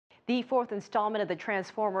The fourth installment of the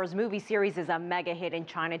Transformers movie series is a mega hit in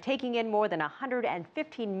China, taking in more than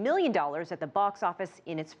 $115 million at the box office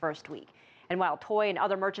in its first week. And while toy and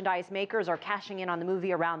other merchandise makers are cashing in on the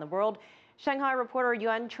movie around the world, Shanghai reporter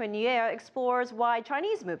Yuan Chunyue explores why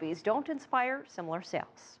Chinese movies don't inspire similar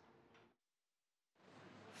sales.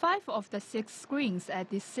 5 of the 6 screens at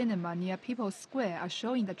this cinema near People's Square are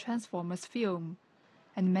showing the Transformers film.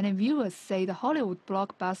 And many viewers say the Hollywood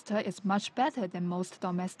blockbuster is much better than most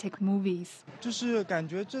domestic movies.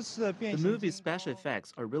 The movie's special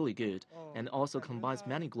effects are really good and also combines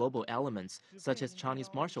many global elements, such as Chinese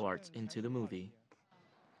martial arts, into the movie.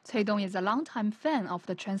 Cui Dong is a longtime fan of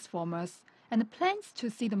the Transformers and plans to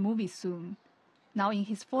see the movie soon. Now in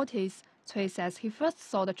his 40s, Cui says he first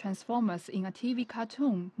saw the Transformers in a TV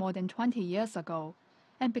cartoon more than 20 years ago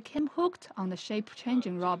and became hooked on the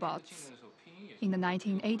shape-changing robots. In the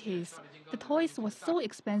 1980s, the toys were so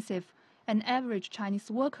expensive, an average Chinese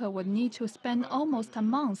worker would need to spend almost a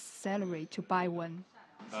month's salary to buy one.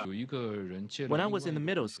 When I was in the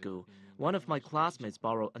middle school, one of my classmates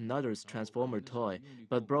borrowed another's Transformer toy,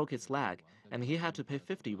 but broke its leg, and he had to pay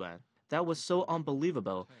 50 yuan. That was so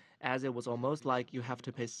unbelievable, as it was almost like you have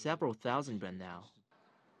to pay several thousand yuan now.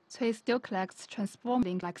 Cui still collects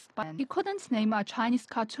Transformers like Spider-Man. He couldn't name a Chinese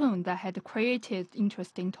cartoon that had created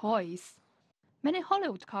interesting toys. Many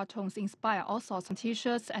Hollywood cartoons inspire all sorts of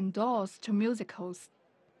T-shirts and dolls to musicals.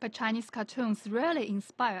 But Chinese cartoons rarely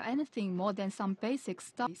inspire anything more than some basic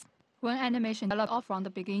stuff. When animation developed off from the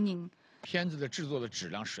beginning,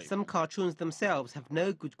 some cartoons themselves have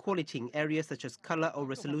no good quality in areas such as color or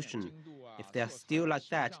resolution. If they are still like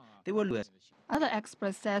that, they will lose. Other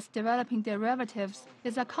experts says developing derivatives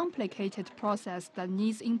is a complicated process that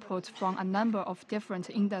needs input from a number of different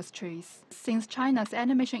industries. Since China's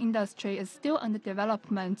animation industry is still under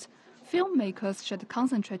development, filmmakers should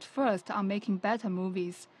concentrate first on making better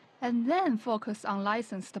movies and then focus on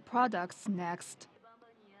licensed products next.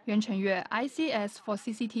 Yuan Chunyue, ICS for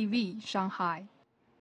CCTV, Shanghai.